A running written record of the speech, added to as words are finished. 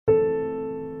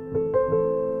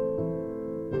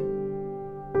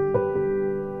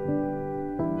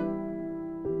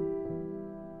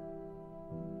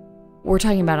we're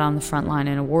talking about on the front line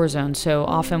in a war zone. So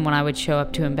often when I would show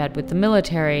up to embed with the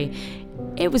military,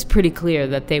 it was pretty clear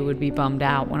that they would be bummed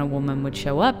out when a woman would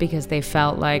show up because they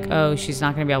felt like, oh, she's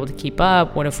not going to be able to keep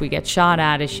up. What if we get shot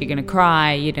at? Is she going to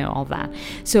cry? All that.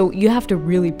 So you have to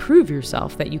really prove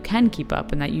yourself that you can keep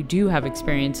up and that you do have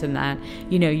experience and that,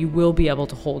 you will be able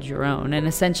to hold your own. And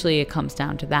essentially it comes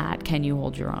down to that. Can you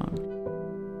hold your own?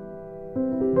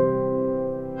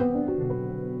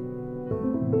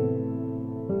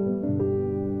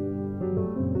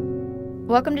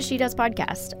 Welcome to She Does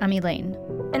Podcast. I'm Elaine.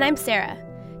 And I'm Sarah.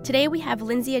 Today we have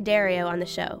Lindsay Addario on the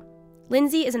show.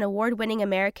 Lindsay is an award-winning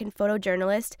American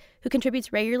photojournalist who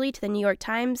contributes regularly to the New York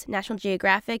Times, National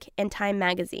Geographic, and Time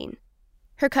magazine.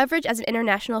 Her coverage as an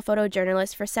international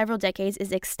photojournalist for several decades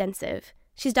is extensive.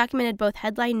 She's documented both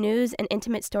headline news and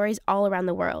intimate stories all around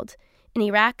the world. In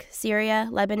Iraq, Syria,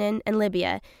 Lebanon, and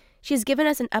Libya, she's given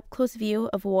us an up-close view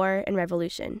of war and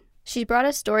revolution. She's brought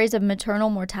us stories of maternal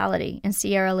mortality in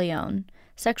Sierra Leone,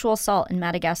 sexual assault in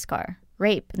Madagascar,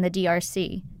 rape in the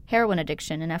DRC, heroin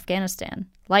addiction in Afghanistan,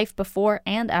 life before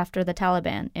and after the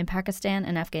Taliban in Pakistan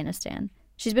and Afghanistan.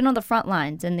 She's been on the front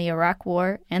lines in the Iraq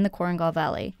War and the Korangal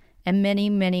Valley, and many,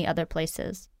 many other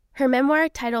places. Her memoir,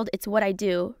 titled It's What I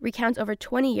Do, recounts over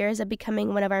 20 years of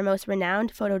becoming one of our most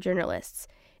renowned photojournalists.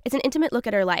 It's an intimate look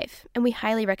at her life, and we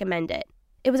highly recommend it.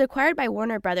 It was acquired by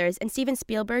Warner Brothers, and Steven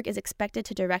Spielberg is expected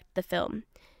to direct the film.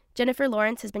 Jennifer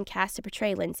Lawrence has been cast to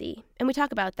portray Lindsay, and we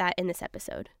talk about that in this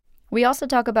episode. We also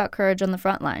talk about courage on the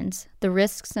front lines, the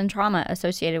risks and trauma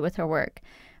associated with her work,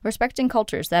 respecting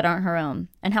cultures that aren't her own,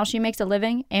 and how she makes a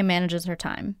living and manages her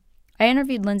time. I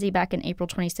interviewed Lindsay back in April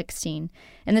 2016,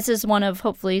 and this is one of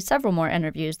hopefully several more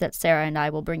interviews that Sarah and I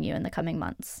will bring you in the coming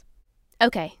months.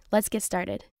 Okay, let's get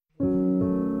started.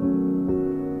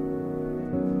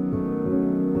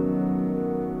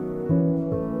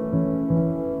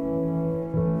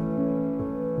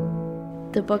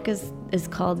 The book is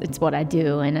called It's What I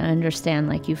Do, and I understand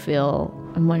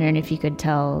I'm wondering if you could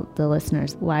tell the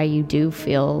listeners why you do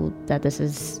feel that this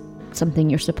is something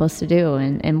you're supposed to do,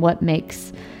 and what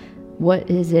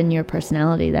is in your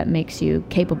personality that makes you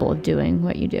capable of doing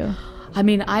what you do. I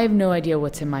mean, I have no idea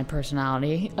what's in my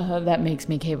personality that makes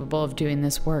me capable of doing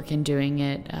this work and doing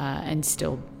it and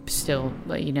still,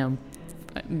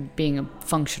 being a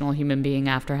functional human being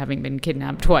after having been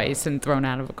kidnapped twice and thrown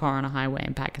out of a car on a highway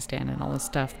in Pakistan and all this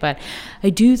stuff. But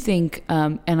I do think,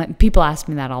 and people ask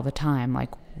me that all the time, like,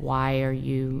 why are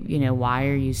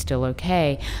you still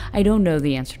okay? I don't know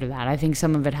the answer to that. I think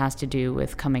some of it has to do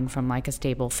with coming from like a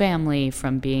stable family,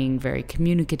 from being very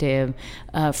communicative,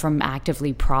 from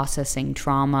actively processing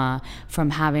trauma,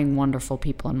 from having wonderful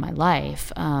people in my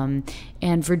life,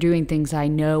 and for doing things I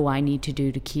know I need to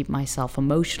do to keep myself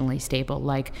emotionally stable,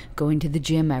 like going to the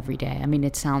gym every day. I mean,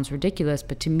 it sounds ridiculous,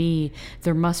 but to me,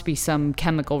 there must be some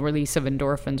chemical release of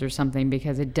endorphins or something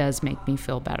because it does make me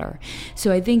feel better.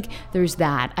 So I think there's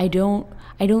that. I don't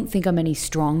think I'm any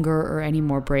stronger or any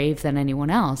more brave than anyone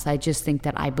else. I just think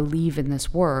that I believe in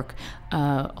this work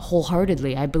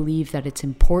wholeheartedly. I believe that it's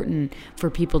important for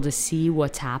people to see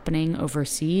what's happening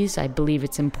overseas. I believe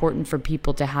it's important for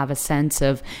people to have a sense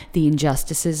of the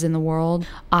injustices in the world.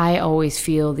 I always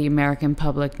feel the American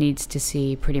public needs to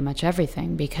see pretty much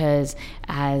everything because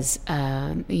as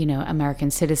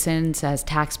American citizens, as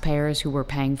taxpayers who were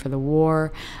paying for the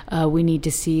war, we need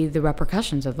to see the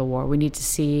repercussions of the war. We need to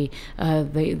see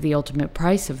the ultimate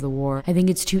price of the war. I think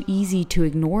it's too easy to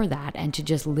ignore that and to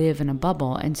just live in a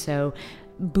bubble. And so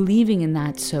believing in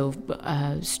that so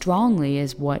strongly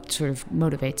is what sort of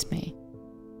motivates me.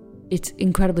 It's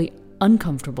incredibly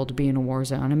uncomfortable to be in a war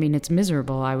zone. I mean, it's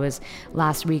miserable.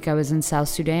 Last week I was in South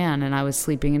Sudan and I was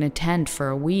sleeping in a tent for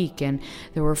a week and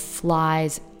there were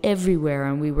flies everywhere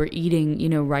and we were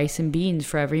eating, rice and beans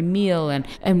for every meal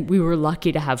and we were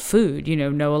lucky to have food,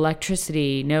 no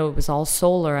electricity, it was all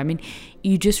solar. I mean,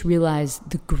 you just realize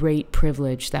the great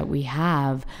privilege that we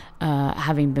have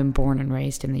having been born and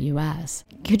raised in the U.S.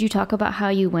 Could you talk about how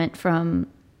you went from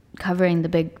covering the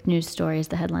big news stories,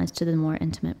 the headlines, to the more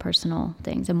intimate personal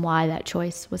things and why that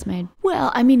choice was made?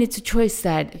 Well, I mean, it's a choice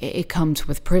that it comes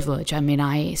with privilege. I mean,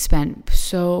 I spent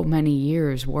so many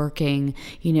years working,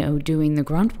 doing the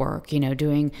grunt work,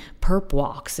 doing perp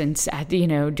walks and,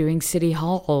 doing City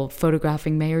Hall,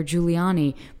 photographing Mayor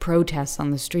Giuliani, protests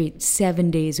on the street. 7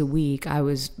 days a week, I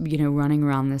was, running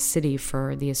around the city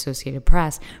for the Associated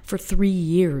Press for 3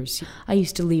 years. I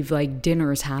used to leave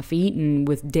dinners half eaten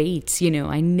with dates,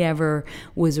 I never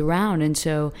was around. And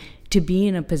so to be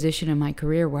in a position in my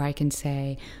career where I can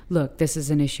say, look, this is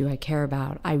an issue I care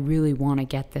about. I really want to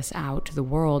get this out to the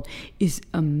world is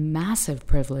a massive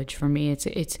privilege for me.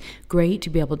 It's great to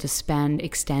be able to spend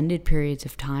extended periods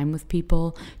of time with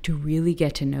people, to really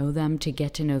get to know them, to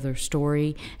get to know their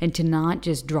story, and to not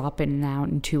just drop in and out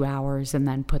in 2 hours and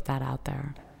then put that out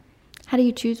there. How do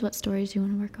you choose what stories you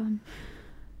want to work on?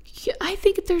 I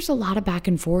think there's a lot of back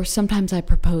and forth. Sometimes I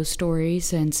propose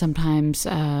stories, and sometimes,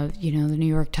 the New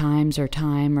York Times or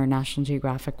Time or National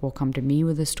Geographic will come to me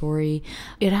with a story.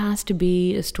 It has to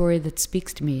be a story that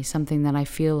speaks to me, something that I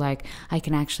feel like I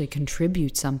can actually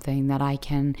contribute something, that I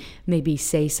can maybe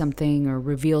say something or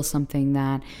reveal something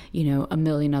that, a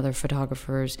million other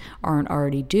photographers aren't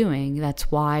already doing. That's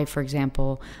why, for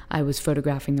example, I was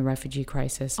photographing the refugee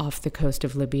crisis off the coast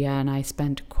of Libya, and I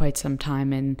spent quite some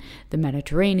time in the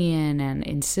Mediterranean and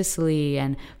in Sicily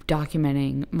and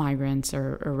documenting migrants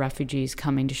or refugees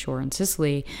coming to shore in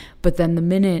Sicily. But then the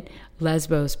minute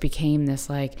Lesbos became this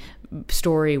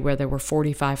story where there were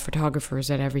 45 photographers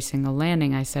at every single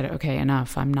landing, I said, okay,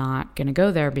 enough. I'm not going to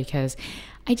go there because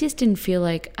I just didn't feel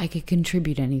like I could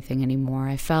contribute anything anymore.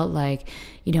 I felt like,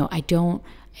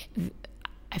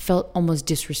 I felt almost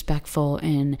disrespectful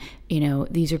in,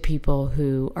 these are people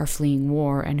who are fleeing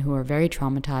war and who are very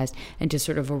traumatized, and to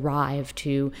sort of arrive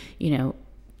to,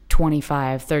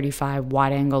 25, 35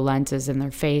 wide-angle lenses in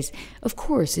their face. Of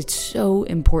course, it's so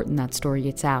important that story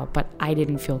gets out, but I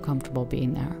didn't feel comfortable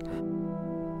being there.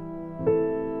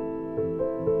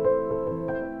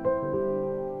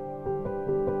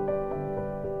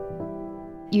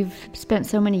 You've spent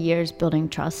so many years building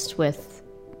trust with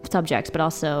subjects, but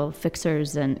also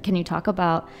fixers. And can you talk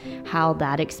about how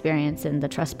that experience and the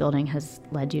trust building has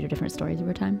led you to different stories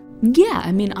over time? Yeah,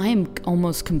 I am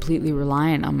almost completely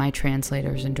reliant on my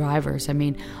translators and drivers.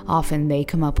 Often they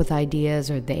come up with ideas,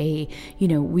 or they,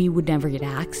 we would never get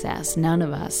access. None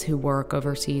of us who work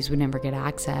overseas would never get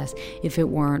access if it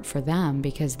weren't for them,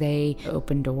 because they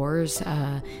open doors.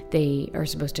 They are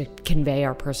supposed to convey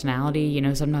our personality.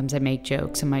 Sometimes I make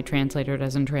jokes and my translator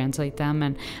doesn't translate them.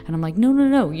 And I'm like,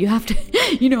 no, you have to,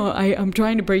 I'm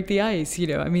trying to break the ice.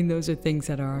 Those are things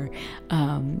that are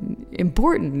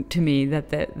important to me,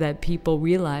 that people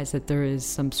realize that there is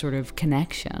some sort of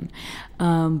connection.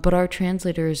 But our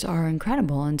translators are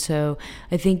incredible. And so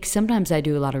I think sometimes I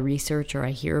do a lot of research, or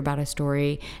I hear about a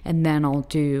story, and then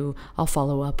I'll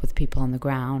follow up with people on the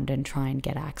ground and try and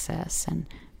get access. And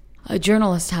a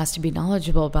journalist has to be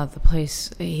knowledgeable about the place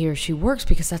he or she works,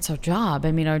 because that's our job.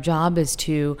 Our job is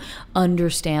to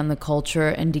understand the culture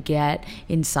and to get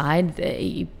inside,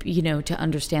 to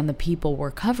understand the people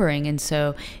we're covering. And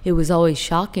so it was always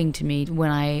shocking to me when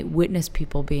I witnessed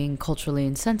people being culturally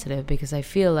insensitive, because I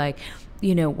feel like,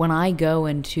 when I go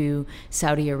into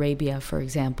Saudi Arabia, for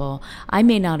example, I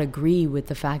may not agree with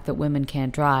the fact that women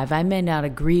can't drive. I may not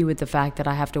agree with the fact that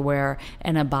I have to wear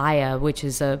an abaya, which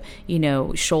is a,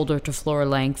 shoulder to floor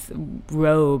length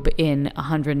robe in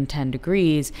 110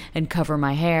 degrees, and cover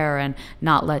my hair and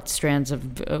not let strands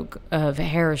of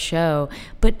hair show.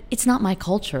 But it's not my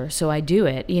culture, so I do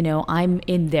it. I'm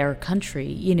in their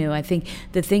country. I think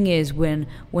the thing is, when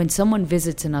someone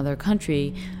visits another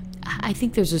country, I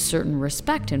think there's a certain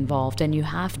respect involved, and you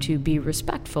have to be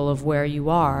respectful of where you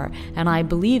are, and I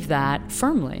believe that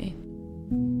firmly.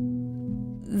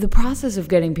 The process of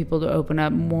getting people to open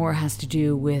up more has to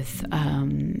do with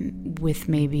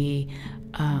maybe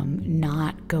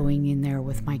not going in there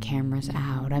with my cameras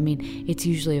out. It's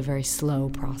usually a very slow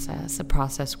process, a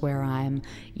process where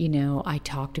I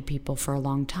talk to people for a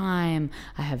long time,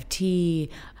 I have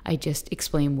tea, I just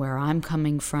explain where I'm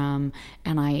coming from,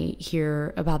 and I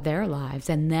hear about their lives,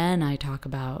 and then I talk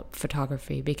about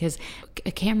photography, because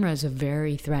a camera is a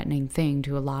very threatening thing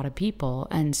to a lot of people.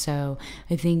 And so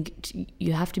I think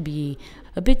you have to be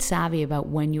a bit savvy about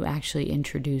when you actually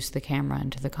introduce the camera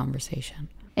into the conversation.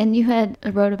 And you had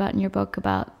wrote about in your book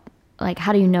about,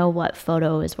 how do you know what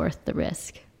photo is worth the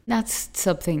risk? That's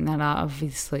something that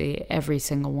obviously every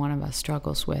single one of us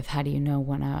struggles with. How do you know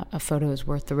when a photo is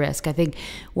worth the risk? I think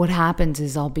what happens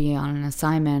is I'll be on an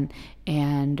assignment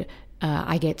and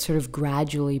I get sort of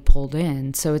gradually pulled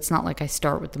in. So it's not like I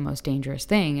start with the most dangerous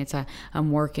thing. It's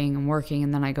I'm working,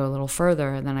 and then I go a little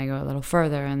further, and then I go a little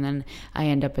further, and then I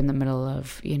end up in the middle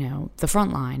of, the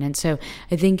front line. And so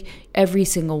I think every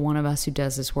single one of us who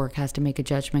does this work has to make a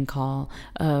judgment call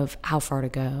of how far to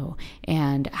go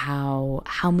and how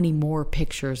many more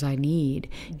pictures I need.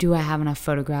 Do I have enough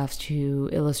photographs to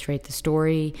illustrate the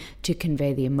story, to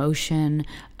convey the emotion,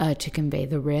 to convey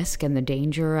the risk and the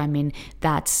danger?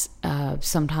 That's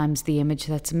sometimes the image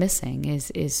that's missing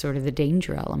is sort of the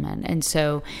danger element. And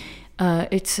so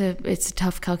it's a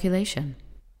tough calculation.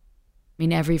 I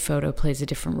mean, every photo plays a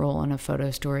different role in a photo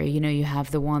story. You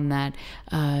have the one that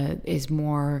is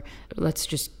more, let's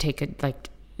just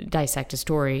dissect a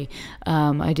story.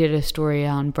 I did a story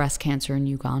on breast cancer in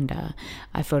Uganda.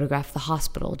 I photographed the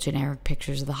hospital, generic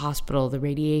pictures of the hospital, the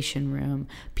radiation room,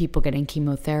 people getting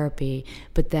chemotherapy.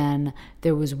 But then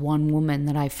there was one woman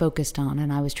that I focused on,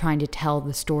 and I was trying to tell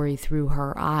the story through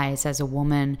her eyes as a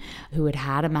woman who had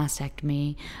had a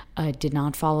mastectomy, did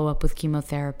not follow up with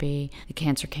chemotherapy. The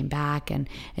cancer came back, and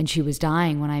she was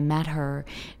dying when I met her.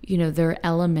 There are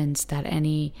elements that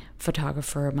any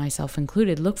photographer, myself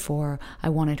included, look for. I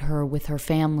wanted her with her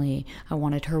family. I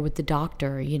wanted her with the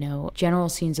doctor, general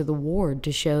scenes of the ward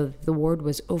to show that the ward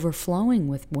was overflowing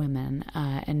with women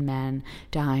and men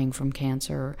dying from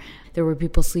cancer. There were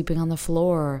people sleeping on the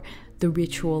floor. The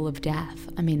ritual of death.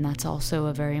 I mean, that's also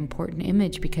a very important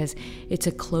image because it's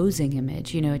a closing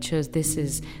image. It shows this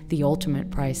is the ultimate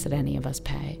price that any of us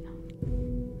pay.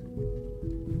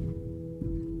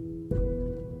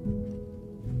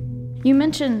 You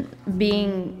mentioned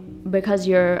because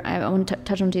I want to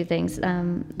touch on two things.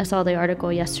 I saw the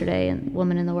article yesterday in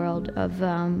Woman in the World of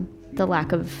the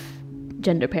lack of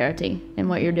gender parity in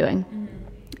what you're doing.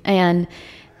 And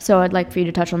so I'd like for you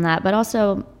to touch on that. But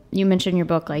also, you mentioned in your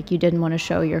book, you didn't want to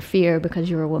show your fear because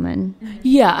you're a woman.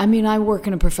 Yeah, I mean, I work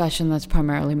in a profession that's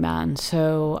primarily men.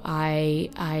 So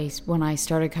when I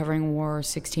started covering war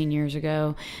 16 years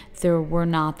ago, there were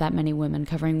not that many women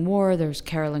covering war. There's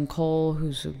Carolyn Cole,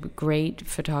 who's a great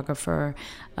photographer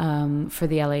for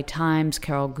the LA Times,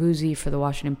 Carol Guzzi for the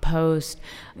Washington Post,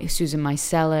 Susan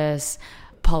Meiselas,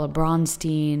 Paula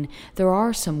Bronstein. There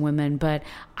are some women, but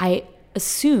I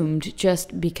assumed,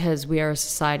 just because we are a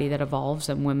society that evolves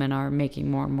and women are making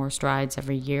more and more strides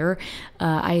every year,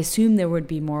 I assumed there would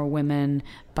be more women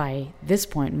by this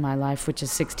point in my life, which is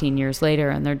 16 years later,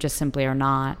 and there just simply are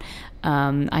not.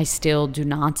 I still do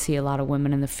not see a lot of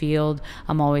women in the field.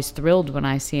 I'm always thrilled when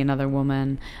I see another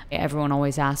woman. Everyone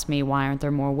always asks me, why aren't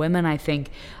there more women? I think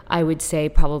I would say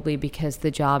probably because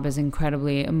the job is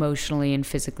incredibly emotionally and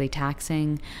physically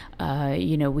taxing.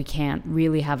 We can't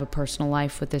really have a personal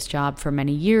life with this job for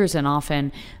many years, and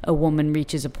often a woman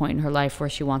reaches a point in her life where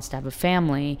she wants to have a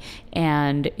family,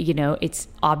 and it's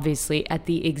obviously at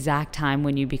the exact time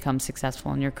when you become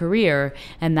successful in your career,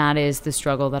 and that is the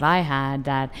struggle that I had,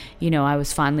 that I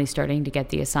was finally starting to get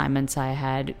the assignments I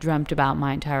had dreamt about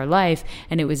my entire life,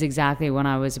 and it was exactly when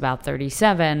I was about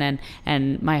 37,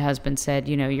 and my husband said,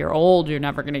 you're old, you're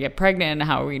never going to get pregnant,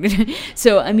 how are we going to...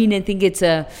 So, I mean, I think it's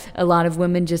a lot of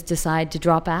women just decide to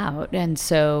drop out, and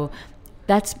so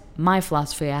that's my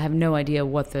philosophy. I have no idea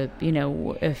what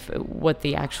what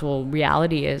the actual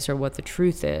reality is or what the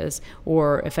truth is,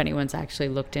 or if anyone's actually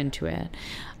looked into it.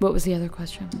 What was the other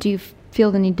question? Do you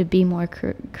feel the need to be more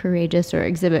courageous or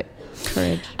exhibit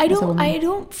courage? I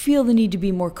don't feel the need to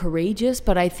be more courageous,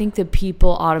 but I think that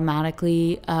people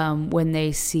automatically, when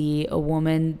they see a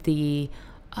woman,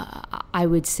 I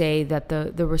would say that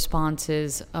the response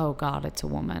is, oh God, it's a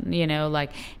woman,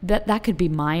 that could be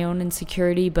my own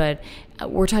insecurity, but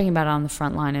we're talking about it on the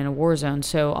front line in a war zone.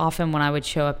 So often when I would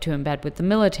show up to embed with the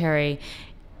military,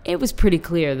 it was pretty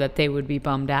clear that they would be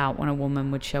bummed out when a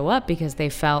woman would show up because they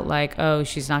felt like, oh,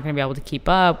 she's not going to be able to keep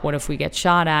up. What if we get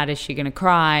shot at? Is she going to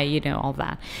cry? All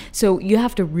that. So you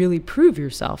have to really prove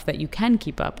yourself that you can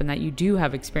keep up and that you do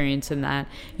have experience and that,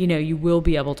 you will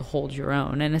be able to hold your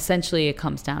own. And essentially it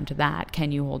comes down to that.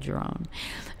 Can you hold your own?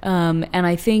 And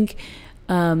I think,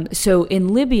 so in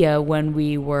Libya, when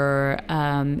we were,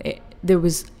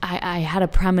 I had a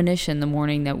premonition the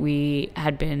morning that we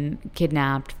had been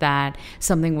kidnapped that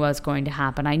something was going to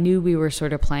happen. I knew we were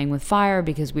sort of playing with fire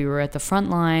because we were at the front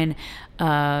line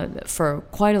for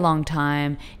quite a long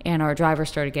time, and our driver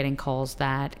started getting calls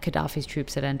that Gaddafi's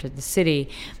troops had entered the city.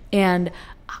 And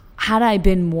had I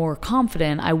been more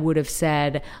confident, I would have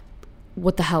said,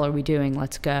 what the hell are we doing?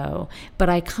 Let's go. But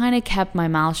I kind of kept my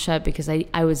mouth shut because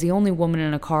I was the only woman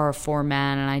in a car of 4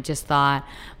 men, and I just thought,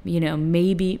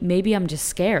 maybe I'm just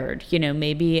scared,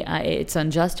 maybe it's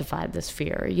unjustified, this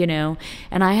fear,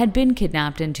 And I had been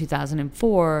kidnapped in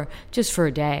 2004 just for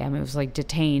a day. I mean, it was like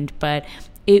detained, but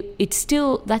it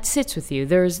still, that sits with you.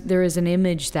 There is an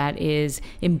image that is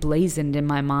emblazoned in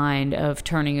my mind of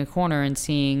turning a corner and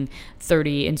seeing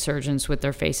 30 insurgents with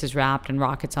their faces wrapped and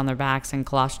rockets on their backs and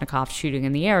Kalashnikovs shooting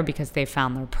in the air because they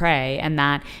found their prey. And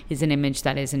that is an image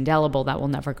that is indelible, that will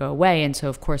never go away. And so,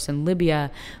 of course, in Libya,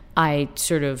 I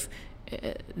sort of,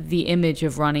 the image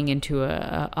of running into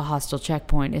a hostile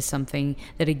checkpoint is something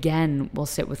that, again, will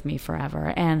sit with me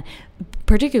forever. And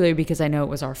particularly because I know it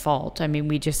was our fault. I mean,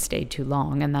 we just stayed too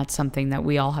long, and that's something that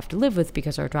we all have to live with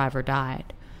because our driver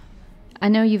died. I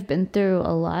know you've been through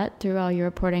a lot through all your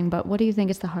reporting, but what do you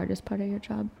think is the hardest part of your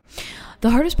job?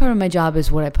 The hardest part of my job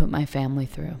is what I put my family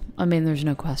through. I mean, there's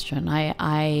no question. I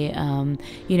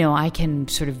can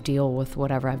sort of deal with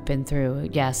whatever I've been through.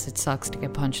 Yes, it sucks to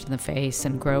get punched in the face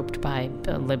and groped by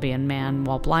a Libyan man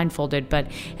while blindfolded,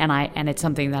 and it's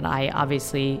something that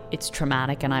it's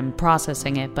traumatic and I'm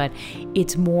processing it, but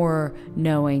it's more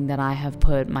knowing that I have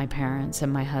put my parents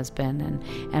and my husband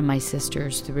and my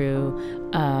sisters through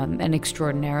an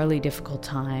extraordinarily difficult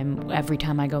time every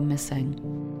time I go missing.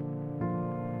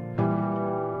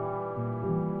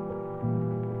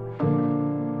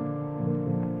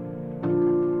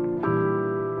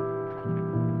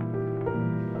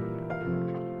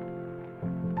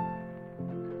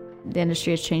 The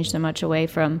industry has changed so much away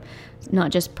from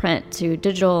not just print to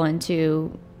digital and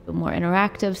to more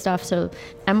interactive stuff. So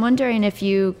I'm wondering if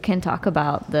you can talk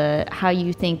about how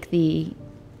you think the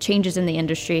changes in the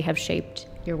industry have shaped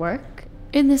your work.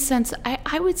 In the sense,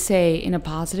 I would say in a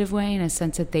positive way, in a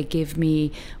sense that they give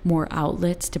me more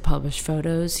outlets to publish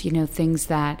photos, things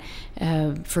that,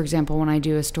 for example, when I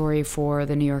do a story for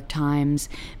the New York Times,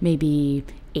 maybe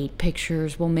 8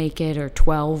 pictures will make it or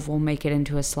 12 will make it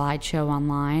into a slideshow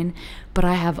online. But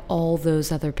I have all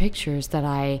those other pictures that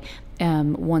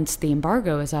once the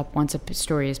embargo is up, once a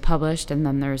story is published, and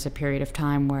then there's a period of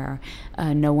time where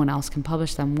no one else can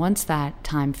publish them. Once that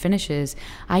time finishes,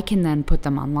 I can then put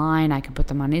them online. I can put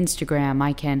them on Instagram.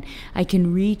 I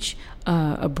can reach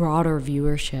a broader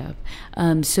viewership.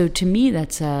 So to me,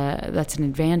 that's an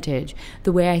advantage.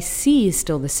 The way I see is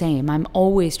still the same. I'm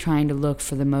always trying to look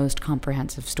for the most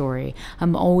comprehensive story.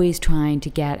 I'm always trying to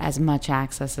get as much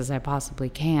access as I possibly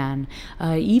can,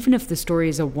 even if the story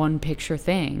is a one-picture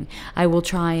thing. I will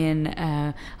try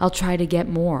and I'll try to get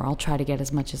more. I'll try to get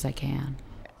as much as I can.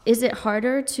 Is it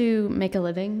harder to make a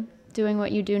living doing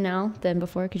what you do now than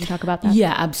before? Could you talk about that?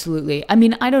 Yeah, absolutely. I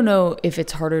mean, I don't know if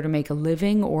it's harder to make a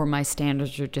living or my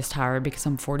standards are just higher because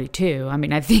I'm 42. I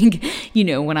mean, I think,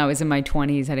 when I was in my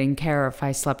 20s, I didn't care if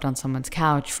I slept on someone's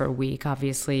couch for a week.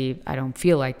 Obviously, I don't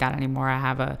feel like that anymore. I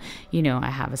have a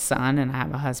son and I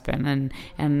have a husband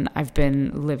and I've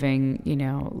been living,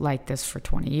 like this for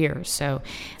 20 years. So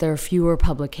there are fewer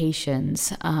publications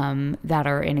that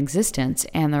are in existence,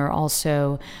 and there are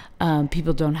also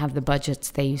people don't have the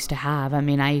budgets they used to have. I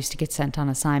mean, I used to get sent on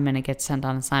assignment. It gets sent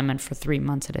on assignment for 3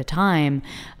 months at a time.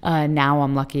 Now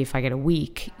I'm lucky if I get a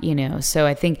week, So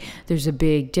I think there's a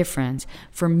big difference.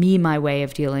 For me, my way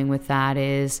of dealing with that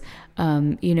is,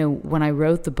 when I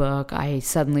wrote the book, I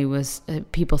suddenly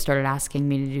people started asking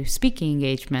me to do speaking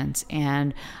engagements,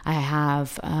 and I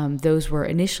have, those were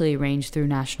initially arranged through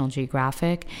National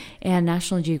Geographic, and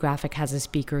National Geographic has a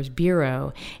speakers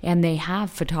bureau, and they have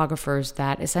photographers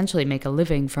that essentially make a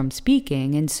living from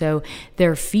speaking, and so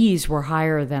their fees were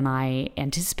higher than I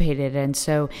anticipated, and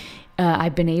so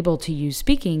I've been able to use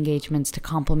speaking engagements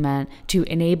to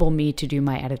enable me to do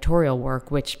my editorial work,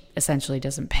 which essentially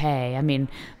doesn't pay. I mean,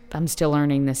 I'm still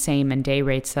earning the same in day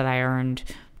rates that I earned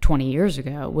 20 years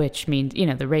ago, which means,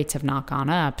 the rates have not gone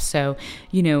up. So,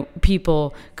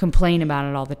 people complain about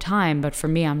it all the time. But for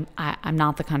me, I'm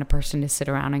not the kind of person to sit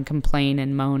around and complain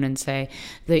and moan and say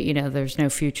that, there's no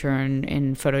future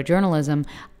in photojournalism.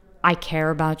 I care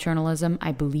about journalism.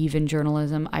 I believe in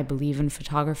journalism. I believe in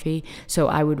photography. So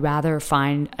I would rather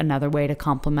find another way to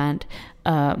complement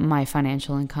my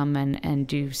financial income and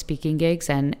do speaking gigs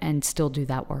and still do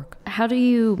that work. How do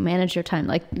you manage your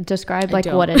time? Describe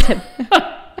what a tip.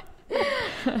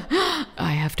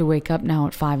 I have to wake up now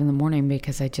at 5 a.m.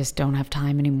 because I just don't have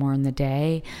time anymore in the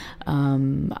day.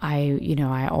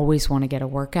 I always want to get a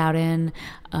workout in.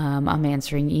 I'm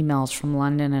answering emails from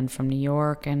London and from New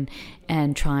York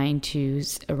and trying to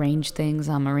arrange things.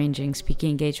 I'm arranging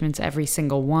speaking engagements. Every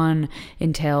single one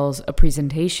entails a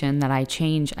presentation that I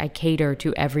cater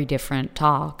to every different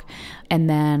talk. And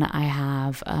then I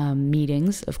have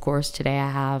meetings. Of course, today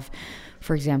I have,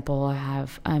 for example,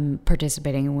 I'm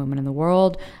participating in Women in the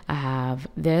World. I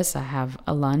have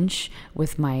a lunch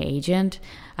with my agent.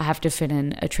 I have to fit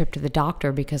in a trip to the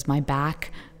doctor because my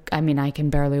back, I can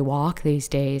barely walk these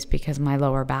days because my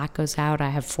lower back goes out. I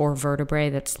have 4 vertebrae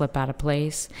that slip out of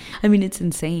place. It's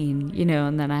insane,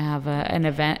 and then I have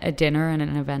a dinner and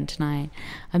an event tonight.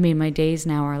 My days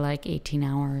now are like 18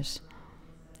 hours.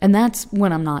 And that's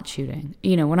when I'm not shooting.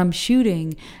 When I'm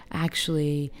shooting,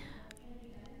 actually,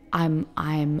 I'm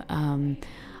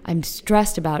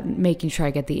stressed about making sure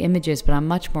I get the images, but I'm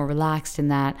much more relaxed in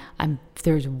that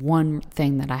there's one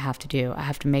thing that I have to do. I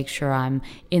have to make sure I'm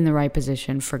in the right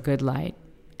position for good light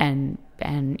and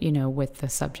and, with the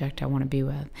subject I want to be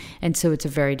with. And so it's a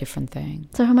very different thing.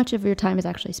 So how much of your time is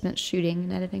actually spent shooting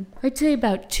and editing? I'd say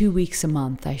about 2 weeks a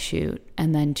month I shoot.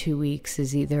 And then 2 weeks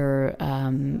is either,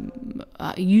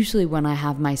 usually when I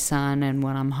have my son and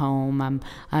when I'm home,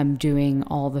 I'm doing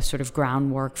all the sort of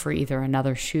groundwork for either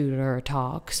another shoot or a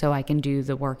talk, so I can do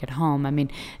the work at home. I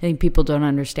think people don't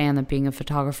understand that being a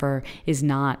photographer is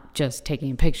not just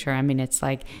taking a picture. It's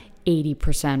like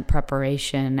 80%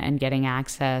 preparation and getting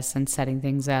access and setting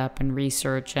things up and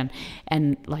research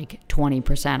and like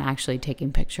 20% actually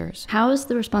taking pictures. How has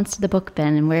the response to the book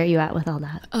been, and where are you at with all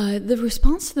that? The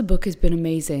response to the book has been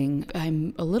amazing.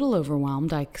 I'm a little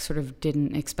overwhelmed. I sort of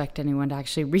didn't expect anyone to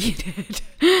actually read it.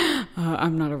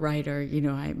 I'm not a writer,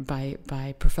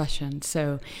 by profession.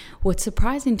 So what's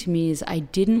surprising to me is I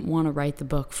didn't want to write the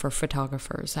book for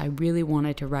photographers. I really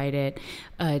wanted to write it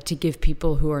to give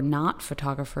people who are not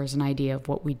photographers an idea of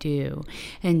what we do.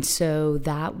 And so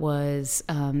that's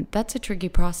a tricky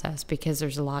process because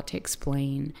there's a lot to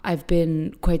explain. I've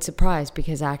been quite surprised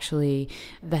because actually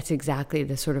that's exactly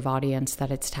the sort of audience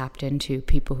that it's tapped into,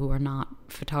 people who are not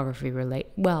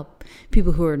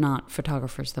people who are not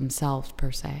photographers themselves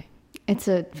per se. It's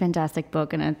a fantastic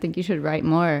book, and I think you should write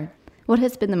more. What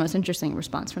has been the most interesting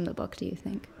response from the book, do you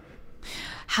think?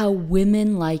 How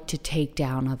women like to take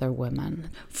down other women.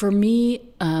 For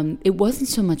me, it wasn't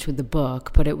so much with the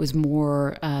book, but it was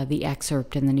more the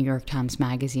excerpt in the New York Times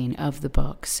Magazine of the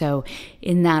book. So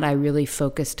in that, I really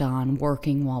focused on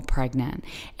working while pregnant.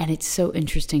 And it's so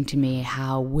interesting to me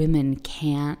how women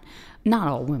can't, not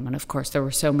all women, of course. There were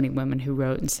so many women who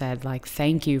wrote and said, like,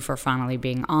 thank you for finally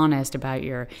being honest about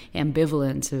your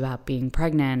ambivalence about being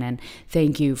pregnant, and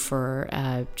thank you for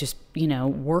just,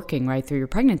 working right through your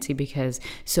pregnancy, because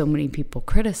so many people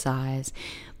criticize.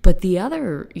 But the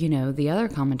other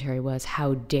commentary was,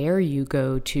 how dare you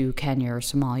go to Kenya or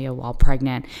Somalia while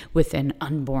pregnant with an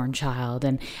unborn child,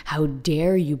 and how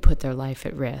dare you put their life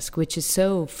at risk, which is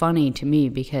so funny to me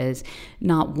because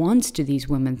not once do these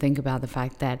women think about the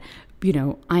fact that,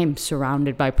 I'm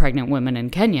surrounded by pregnant women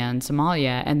in Kenya and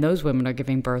Somalia, and those women are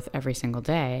giving birth every single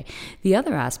day. The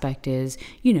other aspect is,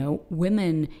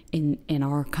 women in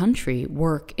our country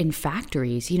work in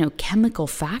factories, chemical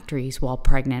factories while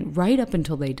pregnant, right up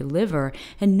until they deliver,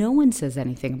 and no one says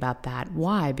anything about that.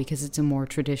 Why? Because it's a more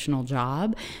traditional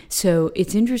job. So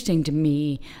it's interesting to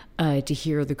me to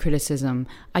hear the criticism.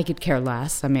 I could care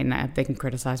less. They can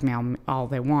criticize me all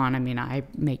they want. I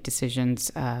make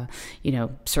decisions,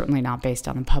 certainly not based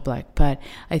on the public, but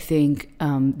I think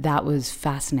that was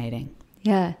fascinating.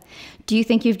 Yeah. Do you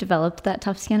think you've developed that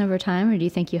tough skin over time, or do you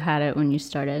think you had it when you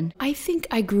started? I think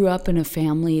I grew up in a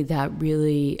family that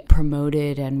really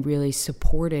promoted and really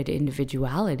supported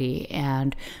individuality,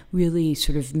 and really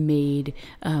sort of made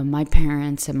my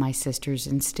parents and my sisters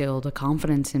instilled a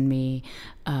confidence in me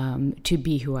to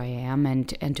be who I am and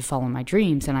to follow my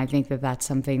dreams. And I think that that's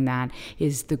something that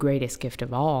is the greatest gift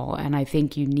of all. And I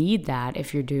think you need that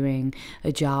if you're doing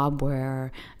a job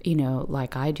where,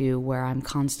 like I do, where I'm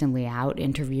constantly out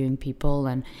interviewing people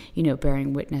and,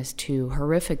 bearing witness to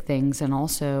horrific things, and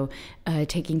also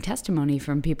taking testimony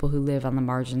from people who live on the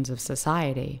margins of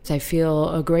society. So I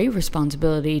feel a great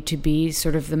responsibility to be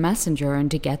sort of the messenger and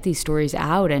to get these stories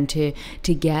out and to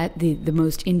get the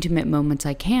most intimate moments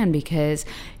I can, because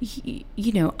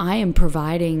I am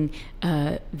providing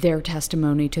their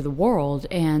testimony to the world,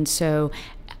 and so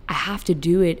I have to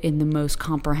do it in the most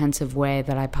comprehensive way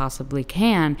that I possibly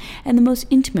can, and the most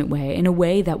intimate way, in a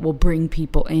way that will bring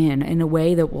people in a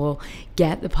way that will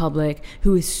get the public,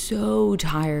 who is so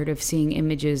tired of seeing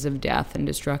images of death and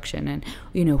destruction and,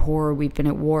 horror. We've been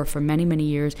at war for many, many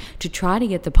years, to try to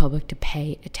get the public to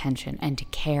pay attention and to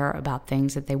care about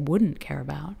things that they wouldn't care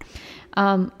about.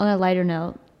 On a lighter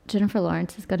note, Jennifer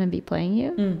Lawrence is going to be playing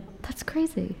you? That's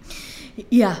crazy.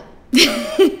 Yeah.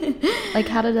 Like,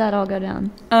 how did that all go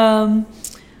down?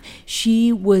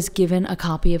 She was given a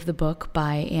copy of the book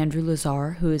by Andrew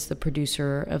Lazar, who is the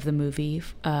producer of the movie.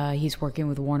 He's working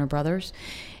with Warner Brothers,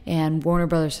 and Warner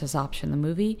Brothers has optioned the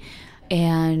movie.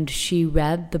 And she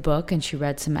read the book, and she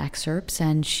read some excerpts,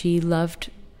 and she loved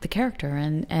the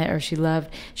character,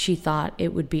 she thought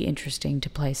it would be interesting to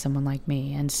play someone like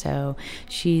me. And so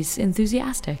she's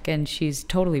enthusiastic, and she's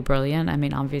totally brilliant.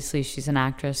 Obviously she's an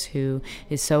actress who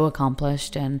is so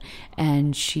accomplished,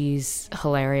 and she's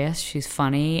hilarious. She's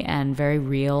funny and very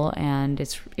real, and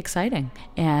it's exciting.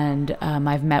 And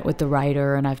I've met with the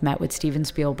writer, and I've met with Steven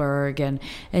Spielberg,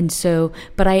 and so,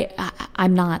 but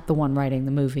I'm not the one writing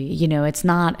the movie. It's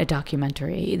not a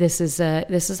documentary. This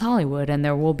is Hollywood, and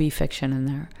there will be fiction in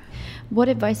there. What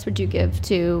advice would you give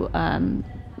to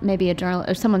maybe a journalist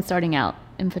or someone starting out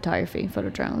in photography,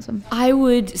 photojournalism? I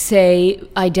would say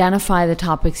identify the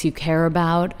topics you care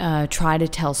about, try to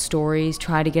tell stories,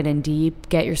 try to get in deep,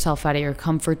 get yourself out of your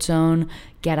comfort zone,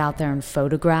 get out there and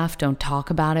photograph, don't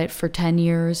talk about it for 10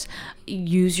 years.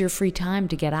 Use your free time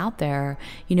to get out there.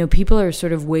 You know, people are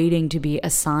sort of waiting to be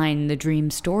assigned the dream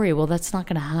story. Well, that's not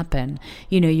going to happen.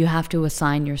 You know, you have to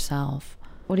assign yourself.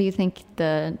 What do you think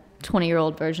the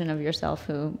 20-year-old version of yourself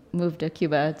who moved to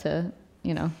Cuba to,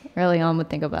 you know, early on would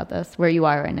think about this, where you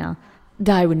are right now?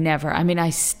 I would never. I mean,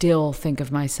 I still think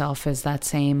of myself as that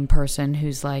same person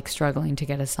who's like struggling to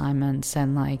get assignments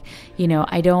and like, you know,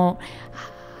 I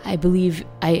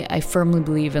firmly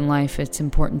believe in life it's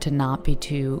important to not be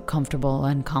too comfortable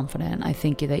and confident. I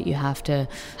think that you have to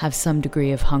have some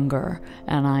degree of hunger,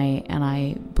 and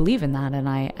I believe in that, and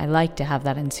I like to have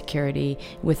that insecurity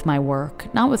with my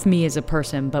work, not with me as a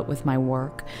person, but with my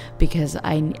work, because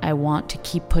I want to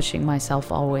keep pushing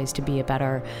myself always to be a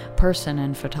better person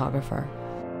and photographer.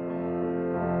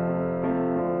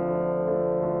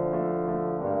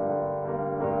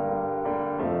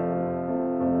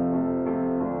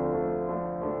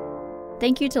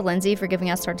 Thank you to Lindsay for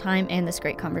giving us her time and this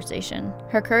great conversation.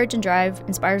 Her courage and drive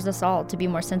inspires us all to be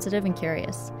more sensitive and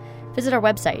curious. Visit our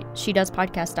website,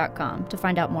 shedoespodcast.com, to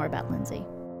find out more about Lindsay.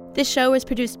 This show was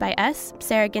produced by us,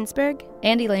 Sarah Ginsberg,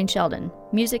 and Elaine Sheldon.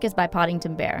 Music is by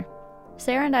Poddington Bear.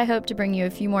 Sarah and I hope to bring you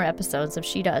a few more episodes of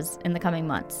She Does in the coming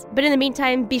months. But in the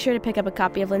meantime, be sure to pick up a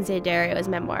copy of Lindsay Addario's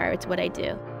memoir, It's What I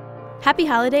Do. Happy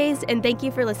holidays, and thank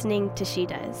you for listening to She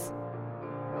Does.